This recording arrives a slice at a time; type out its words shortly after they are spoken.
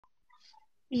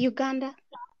Uganda.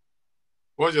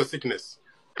 What's your sickness?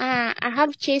 I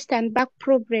have chest and back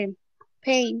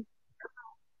pain.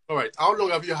 All right. How long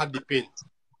have you had the pain?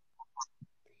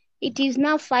 It is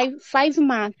now five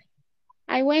months.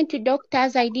 I went to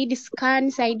doctors, I did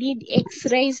scans, I did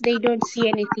x-rays, they don't see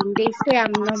anything. They say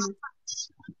I'm normal.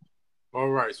 All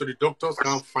right. So the doctors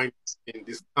can't find in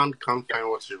the scan can't find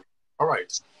what you. All right.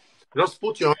 Just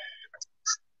put on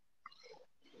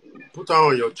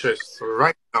your chest. So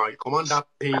right now, I command that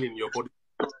pain in your body.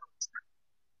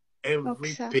 Every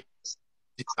Okay, pain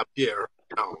disappear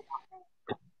right now.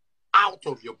 Out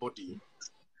of your body.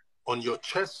 On your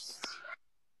chest.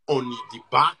 On the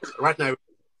back. Right now,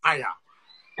 fire.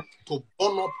 To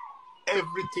burn up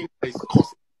everything that is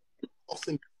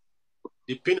causing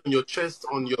the pain on your chest,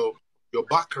 on your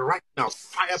back right now.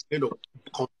 Fire pain to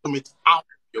consume it out of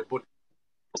your body.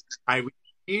 I will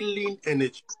healing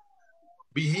energy.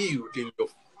 Be healed in your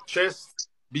chest.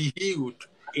 Be healed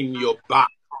in your back.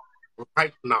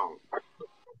 Right now.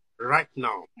 Right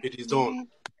now. It is done.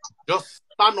 Just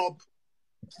stand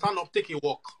up, take a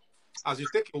walk. As you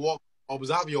take a walk,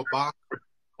 observe your back,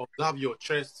 observe your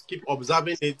chest, keep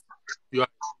observing it. You are,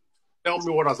 tell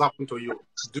me what has happened to you.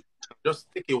 Just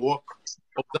take a walk,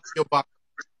 observe your back,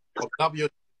 observe your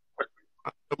chest,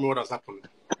 and tell me what has happened.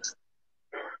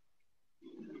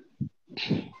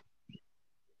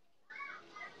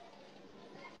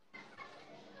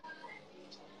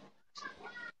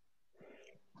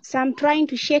 so I'm trying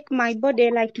to shake my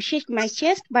body, like to shake my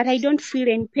chest, but I don't feel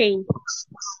any pain.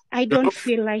 I don't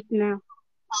feel right now.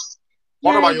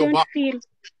 What Yeah, about I your don't back? feel.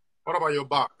 What about your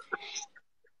back?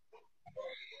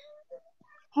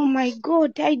 Oh my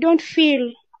God, I don't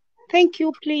feel. Thank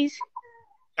you, please.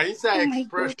 Can you say Oh my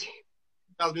expression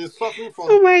God. has been suffering from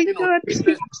Oh my pain God.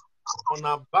 on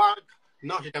her back?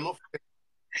 Now she cannot feel.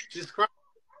 She's crying.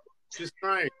 She's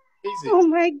crying. Amazing. Oh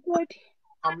my God.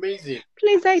 Amazing.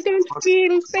 Please, I don't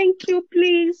feel. Thank you,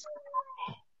 please.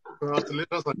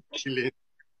 Congratulations on healing.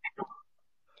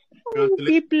 Oh,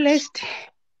 be blessed.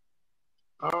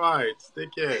 All right.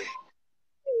 Take care.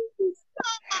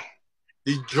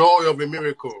 The joy of a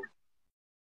miracle.